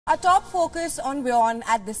Our top focus on WION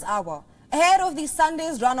at this hour. Ahead of the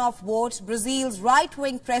Sunday's runoff vote, Brazil's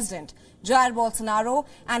right-wing president, Jair Bolsonaro,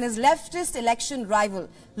 and his leftist election rival,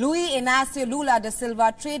 Luiz Inácio Lula Da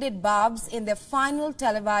Silva, traded barbs in their final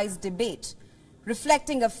televised debate,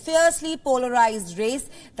 reflecting a fiercely polarized race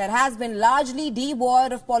that has been largely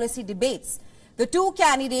devoid of policy debates. The two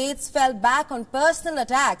candidates fell back on personal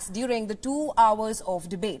attacks during the 2 hours of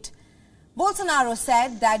debate. Bolsonaro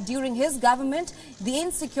said that during his government, the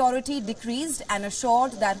insecurity decreased and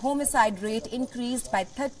assured that homicide rate increased by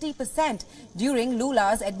 30% during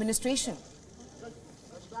Lula's administration.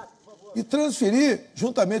 E transferir,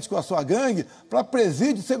 juntamente com a sua gangue, para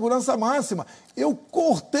presídio de segurança máxima. Eu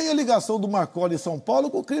cortei a ligação do Marcoli em São Paulo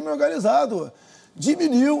com o crime organizado.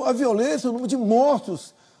 Diminuiu a violência, o número de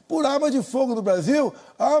mortos por arma de fogo no Brasil,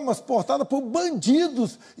 armas portadas por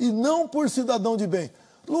bandidos e não por cidadão de bem.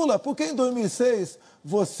 Lula, por que em 2006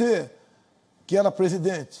 você, que era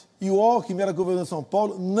presidente, e o Alckmin era governador de São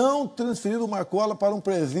Paulo, não transferiram o Marcola para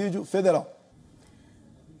presídio federal?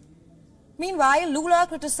 Meanwhile, Lula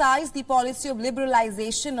criticized the policy of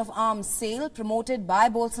liberalization of arms sale promoted by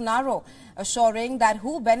Bolsonaro, assuring that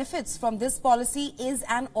who benefits from this policy is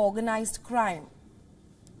an organized crime.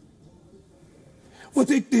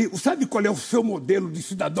 Sabe qual é o seu modelo de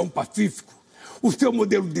cidadão pacífico? O seu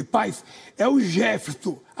modelo de paz é o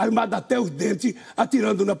Jefferson, armado até os dentes,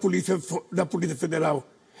 atirando na Polícia Federal.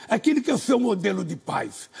 Aquele que é o seu modelo de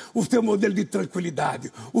paz, o seu modelo de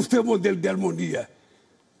tranquilidade, o seu modelo de harmonia.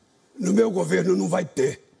 No meu governo não vai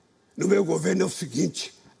ter. No meu governo é o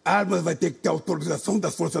seguinte: armas vai ter que ter autorização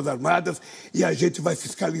das Forças Armadas e a gente vai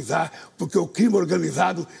fiscalizar, porque o crime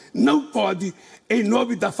organizado não pode, em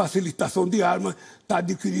nome da facilitação de arma, estar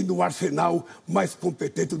adquirindo um arsenal mais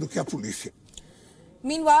competente do que a polícia.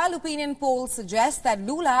 Meanwhile, opinion polls suggest that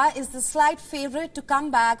Lula is the slight favorite to come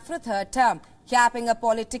back for a third term, capping a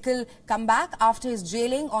political comeback after his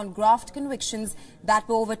jailing on graft convictions that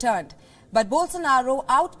were overturned. But Bolsonaro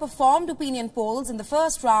outperformed opinion polls in the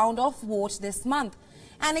first round of vote this month,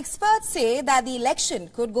 and experts say that the election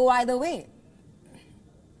could go either way.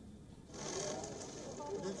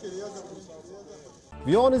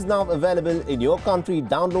 WION is now available in your country.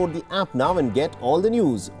 Download the app now and get all the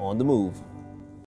news on the move.